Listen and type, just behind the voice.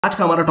आज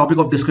का हमारा टॉपिक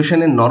ऑफ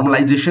डिस्कशन है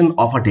नॉर्मलाइजेशन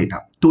ऑफ अ डेटा।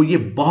 तो ये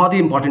बहुत ही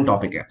इंपॉर्टेंट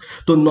टॉपिक है।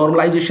 तो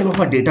नॉर्मलाइजेशन ऑफ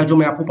अ डेटा जो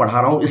मैं आपको पढ़ा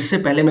रहा हूं, इससे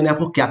पहले मैंने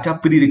आपको क्या क्या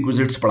प्री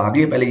रिक्विजिट्स पढ़ा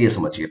दिए, पहले ये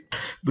समझिए।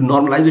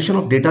 नॉर्मलाइजेशन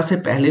ऑफ डेटा से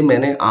पहले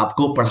मैंने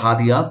आपको पढ़ा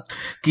दिया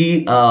कि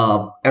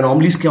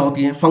एनॉमलीज क्या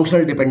होती हैं,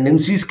 फंक्शनल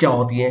डिपेंडेंसीज क्या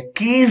होती हैं,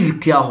 कीज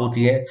क्या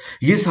होती हैं,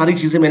 ये सारी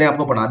चीजें मैंने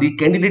आपको पढ़ा दी।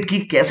 कैंडिडेट की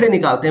कैसे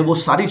निकालते हैं वो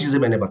सारी चीजें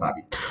मैंने बता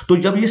दी। तो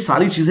जब ये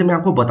सारी चीजें मैं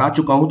आपको बता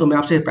चुका हूं तो मैं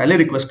आपसे पहले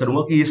रिक्वेस्ट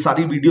करूंगा कि ये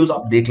सारी वीडियोस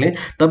आप देख लें,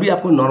 तभी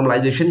आपको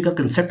नॉर्मलाइजेशन का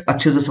कंसेप्ट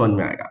अच्छे से समझ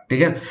में आएगा।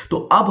 ठीक है, तो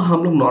अब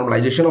हम लोग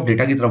नॉर्मलाइजेशन ऑफ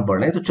डेटा की तरफ बढ़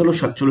रहे हैं। तो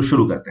चलो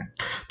शुरू करते हैं।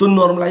 तो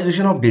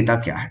नॉर्मलाइजेशन ऑफ डेटा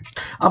क्या है?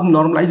 अब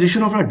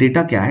नॉर्मलाइजेशन ऑफ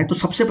डेटा क्या है, तो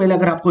सबसे पहले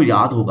अगर आपको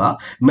याद होगा,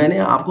 मैंने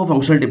आपको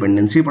फंक्शनल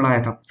डिपेंडेंसी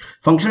पढ़ाया था।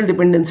 फंक्शनल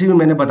डिपेंडेंसी में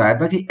मैंने बताया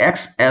था कि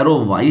एक्स एरो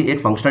वाई एक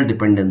फंक्शनल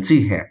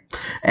डिपेंडेंसी है।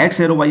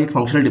 एक्स एरो वाई एक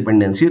फंक्शनल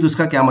डिपेंडेंसी है, तो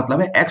इसका क्या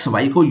मतलब है, एक्स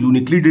वाई को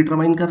यूनिकली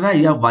डिटरमाइन कर रहा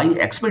है या वाई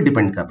एक्स पे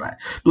डिपेंड कर रहा है।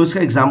 तो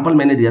इसका एग्जांपल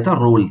मैंने दिया था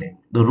रोल नेम,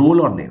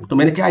 रोल और नेम। तो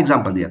मैंने क्या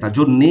एग्जांपल दिया था,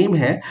 जो नेम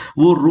है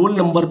वो रोल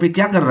नंबर पे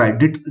क्या कर रहा है,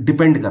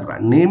 डिपेंड कर रहा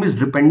है। Name is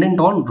dependent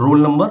on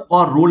roll number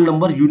और roll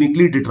number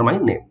uniquely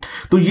determine name.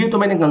 तो ये तो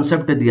मैंने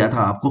कंसेप्ट दिया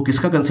था आपको,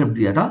 किसका कंसेप्ट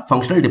दिया था,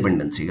 फंक्शनल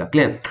डिपेंडेंसी का।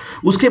 क्लियर?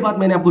 उसके बाद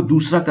मैंने आपको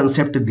दूसरा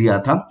कंसेप्ट दिया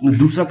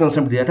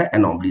था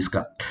एनॉमलीज का।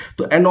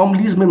 तो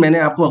एनॉमलीज में मैंने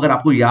आपको, अगर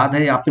आपको याद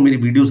है, आपने मेरी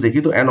वीडियोस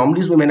देखी, तो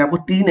एनॉमलीज में मैंने आपको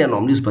 3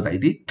 एनॉमलीज बताई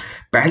थी।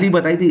 पहली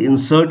बताई थी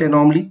इंसर्ट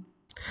एनॉमली,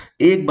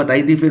 एक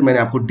बताई थी फिर मैंने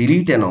आपको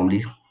डिलीट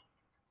एनॉमली,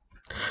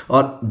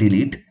 और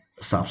डिलीट,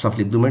 साफ साफ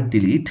लिख दूं मैं,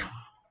 डिलीट,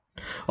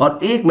 और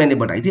एक मैंने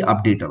बताई थी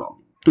अपडेट एनॉमली।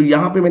 तो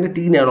यहां पे मैंने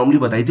 3 एनॉमली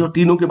बताई थी और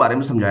तीनों के बारे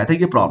में समझाया था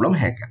ये प्रॉब्लम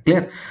है क्या।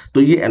 क्लियर?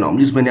 तो ये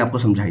एनॉमलीज मैंने आपको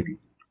समझाई थी।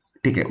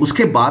 ठीक है,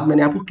 उसके बाद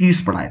मैंने आपको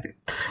कीज पढ़ाए थे।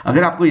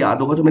 अगर आपको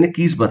याद होगा तो मैंने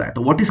कीज बताया।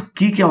 तो व्हाट इज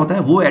की क्या होता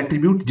है, वो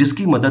एट्रीब्यूट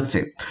जिसकी मदद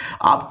से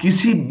आप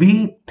किसी भी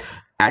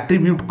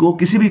एट्रीब्यूट को,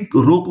 किसी भी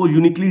रो को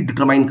यूनिकली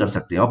डिटरमाइन कर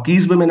सकते हैं। और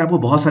कीज में मैंने आपको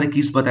बहुत सारे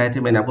कीज बताए थे।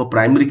 मैंने आपको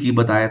प्राइमरी की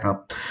बताया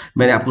था,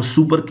 मैंने आपको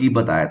सुपर की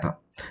बताया था,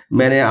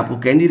 मैंने आपको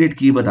कैंडिडेट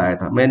की बताया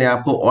था, मैंने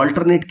आपको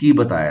ऑल्टरनेट की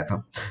बताया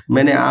था,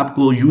 मैंने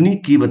आपको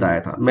यूनिक की बताया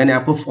था, मैंने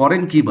आपको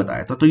फॉरेन की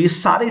बताया था। तो ये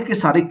सारे के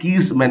सारे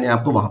कीज मैंने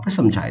आपको वहां पे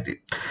समझाए थे।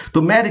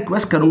 तो मैं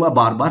रिक्वेस्ट करूंगा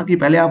बार बार कि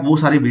पहले आप वो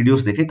सारे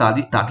वीडियोस देखें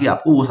ताकि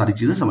आपको वो सारी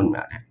चीजें समझ में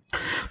आ जाए।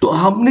 तो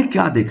हमने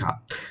क्या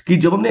देखा कि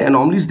जब हमने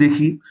एनॉमलीज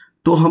देखी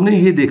तो हमने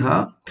ये देखा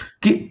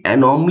कि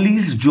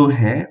एनॉमलीज जो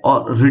है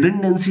और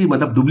रिडंडेंसी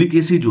मतलब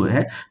डुप्लीकेसी जो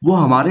है, वो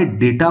हमारे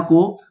डेटा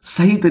को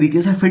सही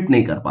तरीके से फिट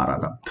नहीं कर पा रहा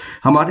था।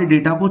 हमारे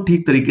डेटा को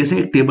ठीक तरीके से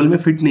एक टेबल में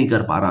फिट नहीं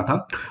कर पा रहा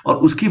था, और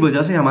उसकी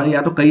वजह से हमारे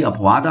या तो कई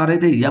अपवाद आ रहे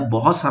थे या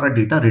बहुत सारा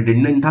डेटा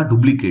रिडंडेंट था,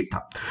 डुप्लीकेट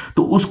था।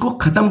 तो उसको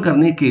खत्म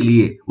करने के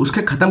लिए,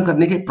 उसके खत्म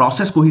करने के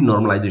प्रोसेस को ही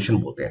नॉर्मलाइजेशन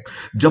बोलते हैं।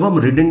 जब हम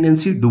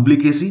रिडंडेंसी,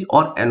 डुप्लीकेसी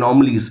और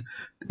एनॉमलीज,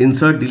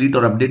 इंसर्ट, डिलीट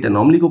और अपडेट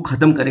एनॉमली को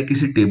खत्म करें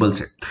किसी टेबल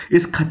से,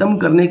 इस खत्म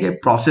करने के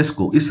प्रोसेस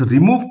को, इस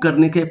रिमूव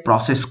करने के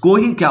प्रोसेस को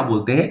ही क्या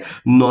बोलते हैं,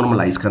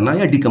 नॉर्मलाइज करना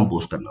या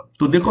डिकम्पोज करना।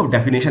 तो देखो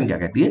डेफिनेशन क्या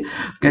कहती है,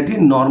 कहती है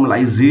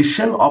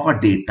normalisation of a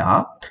data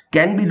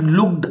can be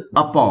looked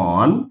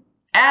upon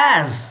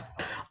as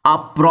a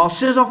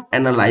process of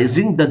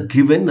analyzing the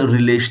given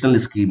relational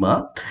schema.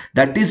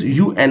 That is,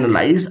 you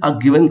analyze a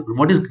given,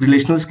 what is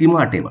relational schema,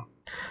 a table.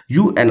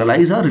 You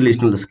analyze a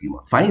relational schema.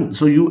 Fine,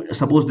 so you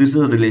suppose this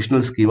is a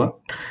relational schema.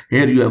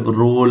 Here you have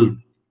role,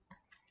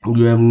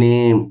 you have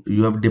name,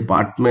 you have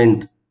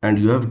department,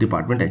 and you have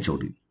department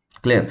HOD.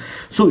 Clear?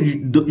 So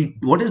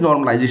what is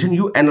normalization?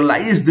 You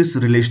analyze this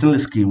relational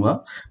schema,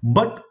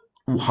 but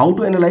how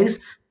to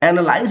analyze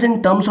in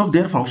terms of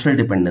their functional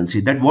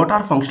dependency, that what are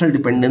functional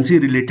dependency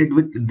related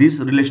with this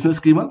relational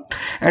schema,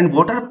 and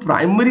what are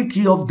primary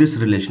key of this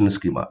relational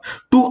schema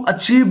to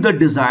achieve the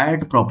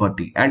desired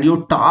property, and your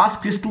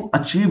task is to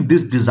achieve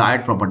this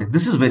desired property.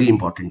 This is very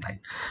important line.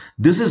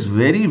 This is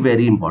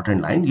very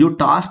important line. Your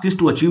task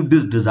is to achieve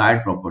this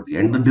desired property,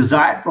 and the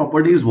desired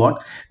property is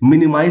what,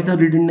 minimize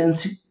the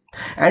redundancy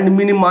and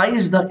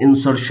minimize the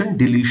insertion,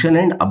 deletion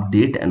and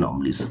update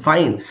anomalies.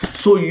 Fine.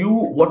 So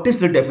what is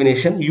the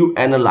definition? You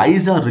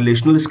analyze a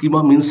relational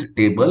schema, means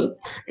table,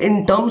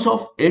 in terms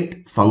of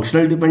its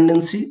functional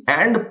dependency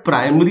and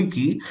primary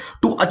key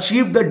to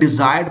achieve the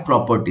desired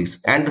properties,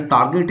 and the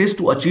target is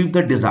to achieve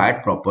the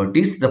desired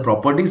properties. The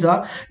properties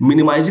are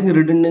minimizing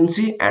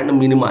redundancy and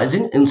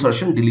minimizing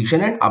insertion,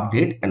 deletion and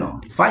update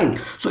anomaly. Fine.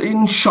 So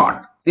in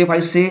short, if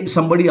I say,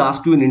 somebody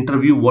asks you in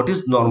interview what is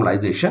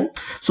normalization,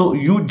 so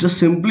you just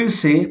simply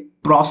say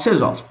process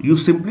of, you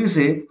simply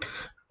say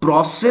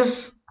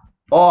process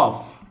of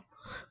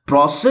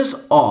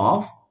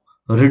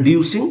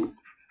reducing,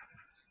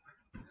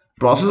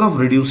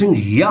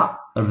 या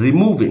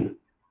removing.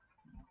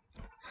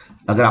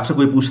 अगर आपसे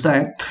कोई पूछता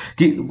है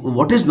कि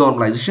what is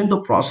normalization,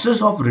 तो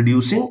process of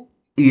reducing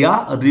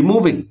या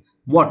removing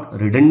what,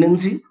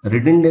 redundancy,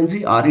 REDUDANCY,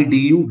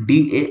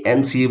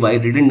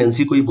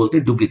 redundancy को ही बोलते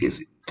हैं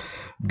duplicacy,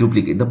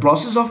 duplicate. The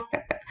process of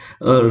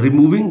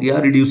removing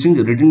या reducing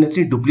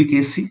redundancy,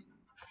 duplicacy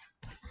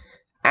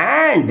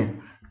and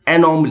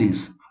anomalies,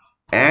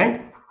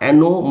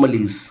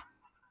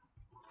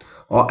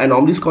 और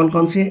anomalies कौन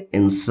कौन से,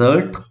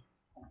 insert,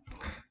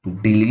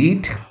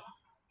 delete,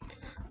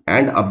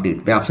 एंड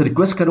अपडेट। मैं आपसे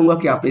रिक्वेस्ट करूंगा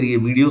कि आप मेरी ये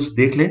वीडियोस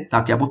देख लें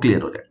ताकि आपको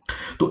क्लियर हो जाए।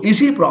 तो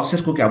इसी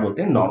प्रोसेस को क्या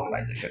बोलते हैं?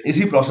 नॉर्मलाइजेशन।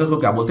 इसी प्रोसेस को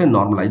क्या बोलते हैं?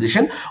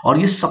 नॉर्मलाइजेशन। और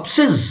ये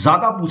सबसे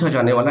ज्यादा पूछा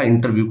जाने वाला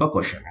इंटरव्यू का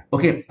क्वेश्चन है।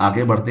 ओके,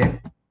 आगे बढ़ते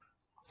हैं।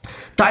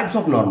 Types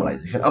of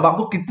normalisation. अब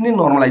आपको कितने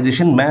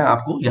नॉर्मलाइजेशन मैं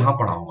आपको यहां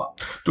पढ़ाऊंगा?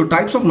 तो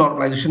टाइप्स ऑफ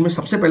नॉर्मलाइजेशन में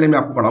सबसे पहले मैं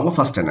आपको पढ़ाऊंगा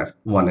फर्स्ट एनएफ,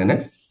 1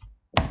 NF,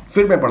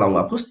 फिर मैं पढ़ाऊंगा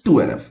आपको 2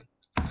 NF,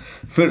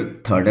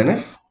 फिर थर्ड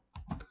NF,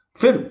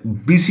 फिर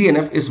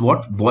BCNF is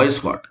what? Boys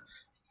cot.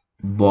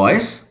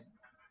 Boys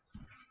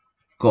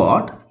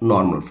cot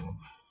normal form.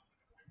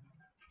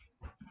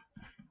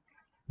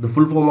 The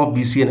full form of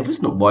BCNF is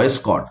no, boys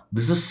cot.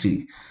 This is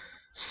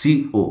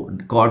CO,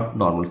 cot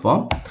normal form.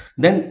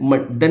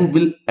 Then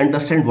we'll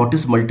understand what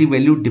is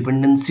multi-valued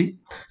dependency.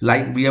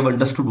 Like we have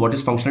understood what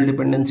is functional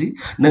dependency.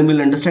 Then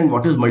we'll understand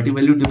what is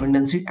multi-valued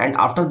dependency, and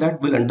after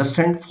that we'll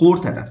understand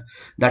fourth NF.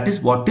 That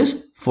is what is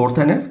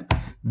fourth NF.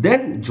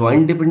 Then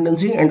joint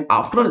dependency, and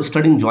after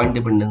studying joint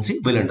dependency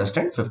we'll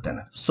understand fifth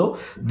NF. So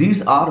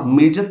these are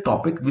major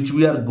topic which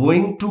we are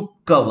going to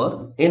cover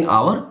in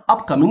our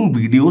upcoming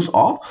videos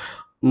of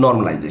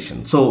normalization.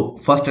 So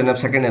first NF,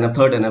 second NF,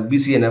 third NF,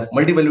 BCNF,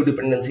 multi-value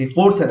dependency,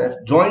 fourth NF,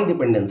 joint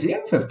dependency,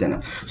 and fifth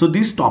NF. So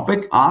these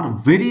topics are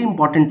very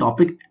important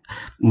topic,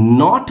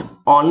 not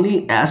only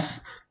as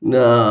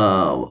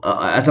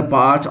a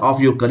part of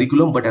your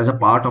curriculum, but as a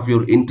part of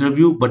your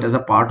interview, but as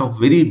a part of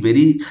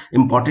very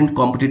important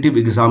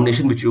competitive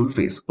examination which you will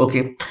face.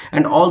 Okay,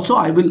 and also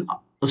I will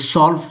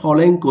solve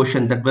following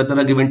question, that whether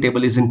a given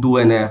table is in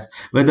 2NF,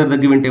 whether the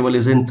given table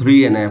is in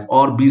 3NF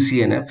or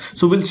BCNF.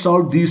 So we'll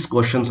solve these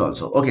questions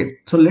also. Okay,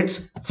 so let's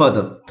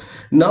further.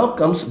 Now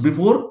comes,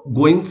 before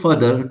going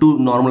further to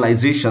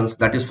normalizations,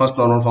 that is first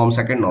normal form,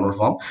 second normal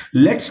form,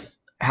 let's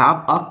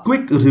have a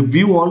quick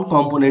review on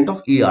component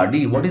of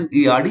ERD. What is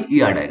ERD?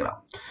 ER diagram.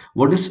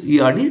 What is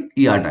ERD?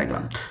 ER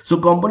diagram.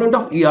 So component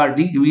of ERD,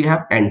 we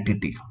have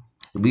entity.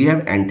 We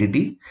have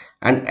entity,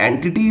 and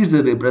entity is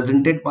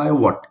represented by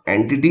what?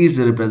 Entity is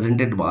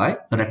represented by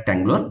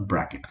rectangular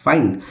bracket.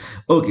 Fine.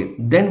 Okay,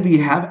 then we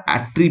have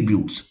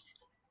attributes.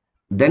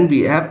 Then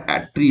we have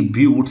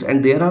attributes,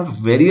 and there are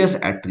various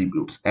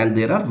attributes, and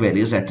there are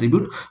various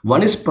attributes.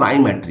 One is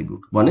prime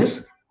attribute, one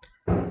is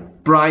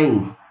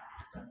prime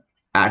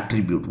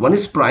attribute, one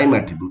is prime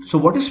attribute. So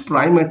what is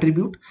prime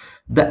attribute?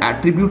 The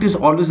attribute is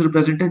always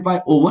represented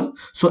by oval,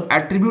 so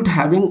attribute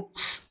having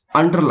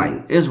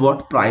underline is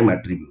what? Prime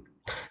attribute.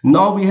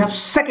 Now we have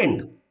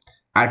second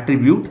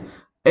attribute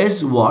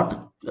is what?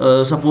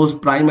 Suppose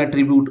prime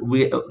attribute,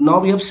 now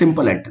we have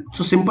simple attribute.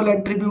 So simple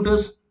attribute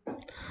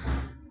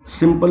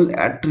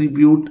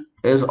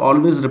is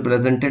always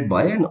represented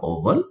by an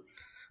oval,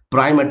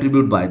 prime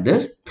attribute by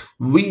this.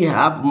 We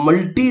have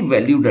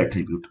multi-valued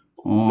attribute.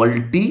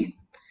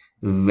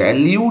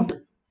 Multi-valued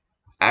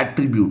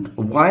attribute.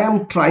 Why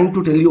I'm trying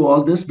to tell you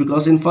all this?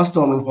 Because in first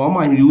normal form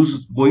I'm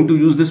going to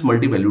use this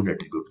multi-valued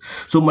attribute.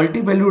 So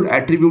multi-valued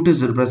attribute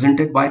is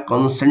represented by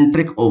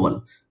concentric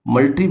oval.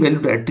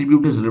 Multi-valued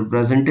attribute is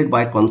represented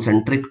by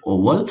concentric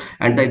oval,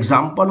 and the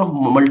example of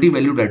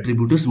multi-valued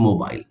attribute is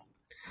mobile.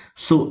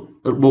 So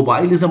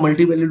mobile is a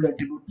multi-valued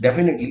attribute.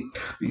 Definitely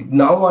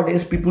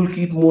nowadays people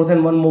keep more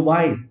than one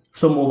mobile,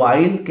 so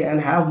mobile can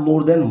have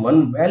more than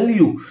one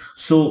value.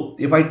 So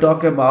if I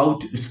talk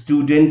about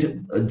student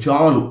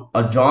John,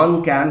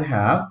 John can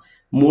have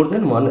more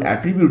than one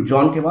attribute.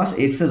 John के पास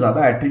एक से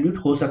ज्यादा attribute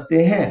हो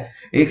सकते हैं,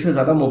 एक से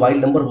ज्यादा मोबाइल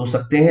नंबर हो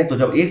सकते हैं। तो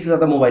जब एक से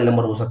ज्यादा मोबाइल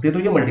नंबर हो सकते हैं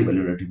तो ये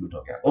मल्टीवैल्यूड एट्रीब्यूट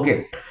हो गया। ओके,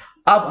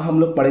 अब हम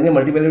लोग पढ़ेंगे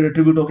मल्टीवैल्यूड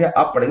एट्रीब्यूट हो गया,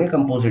 अब पढ़ेंगे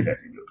कंपोजिट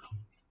एट्रीब्यूट।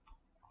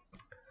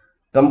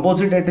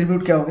 कंपोजिट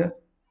एट्रीब्यूट क्या हो गया?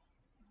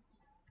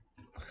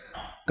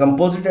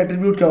 कंपोजिट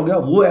एट्रीब्यूट क्या हो गया?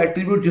 वो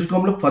एट्रीब्यूट जिसको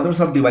हम लोग फर्दर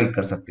सब डिवाइड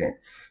कर सकते हैं,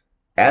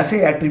 ऐसे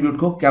एट्रीब्यूट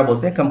को क्या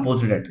बोलते हैं?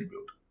 Composite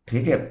attribute.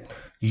 ठीक है,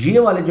 ये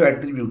वाले जो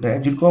एट्रीब्यूट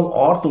है जिनको हम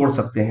और तोड़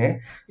सकते हैं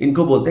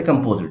इनको बोलते हैं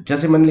कंपोजिट।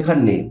 जैसे मैंने लिखा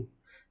नेम,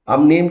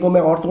 अब नेम को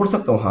मैं और तोड़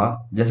सकता हूं,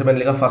 हाँ। जैसे मैंने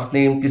लिखा फर्स्ट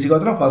नेम, किसी का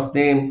होता है ना फर्स्ट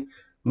नेम,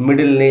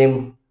 मिडिल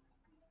नेम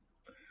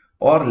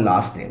और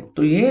लास्ट नेम।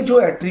 तो ये जो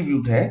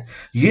एट्रीब्यूट है,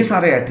 ये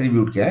सारे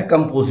एट्रीब्यूट क्या है?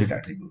 Composite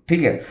attribute.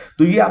 ठीक है,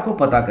 तो ये आपको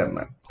पता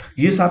करना है।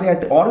 ये सारे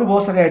और भी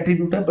बहुत सारे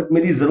एट्रीब्यूट है, बट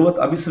मेरी जरूरत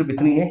अभी सिर्फ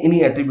इतनी है,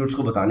 इन्हीं एट्रीब्यूट्स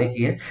को बताने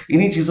की है,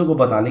 इन्हीं चीजों को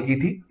बताने की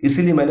थी,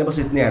 इसीलिए मैंने बस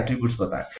इतने एट्रीब्यूट्स बताए।